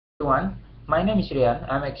Everyone, my name is Rian.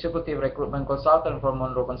 I'm Executive Recruitment Consultant from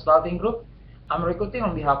Monroe Consulting Group. I'm recruiting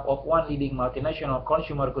on behalf of one leading multinational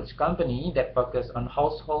consumer goods company that focuses on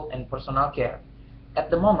household and personal care.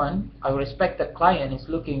 At the moment, our respected client is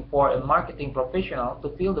looking for a marketing professional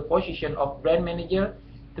to fill the position of brand manager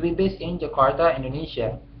to be based in Jakarta,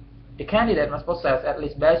 Indonesia. The candidate must possess at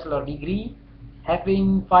least bachelor degree,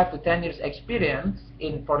 having 5 to 10 years experience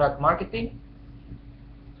in product marketing,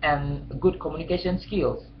 and good communication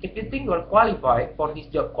skills. If you think you are qualified for this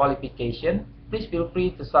job qualification, please feel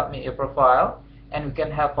free to submit your profile and we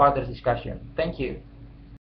can have further discussion. Thank you.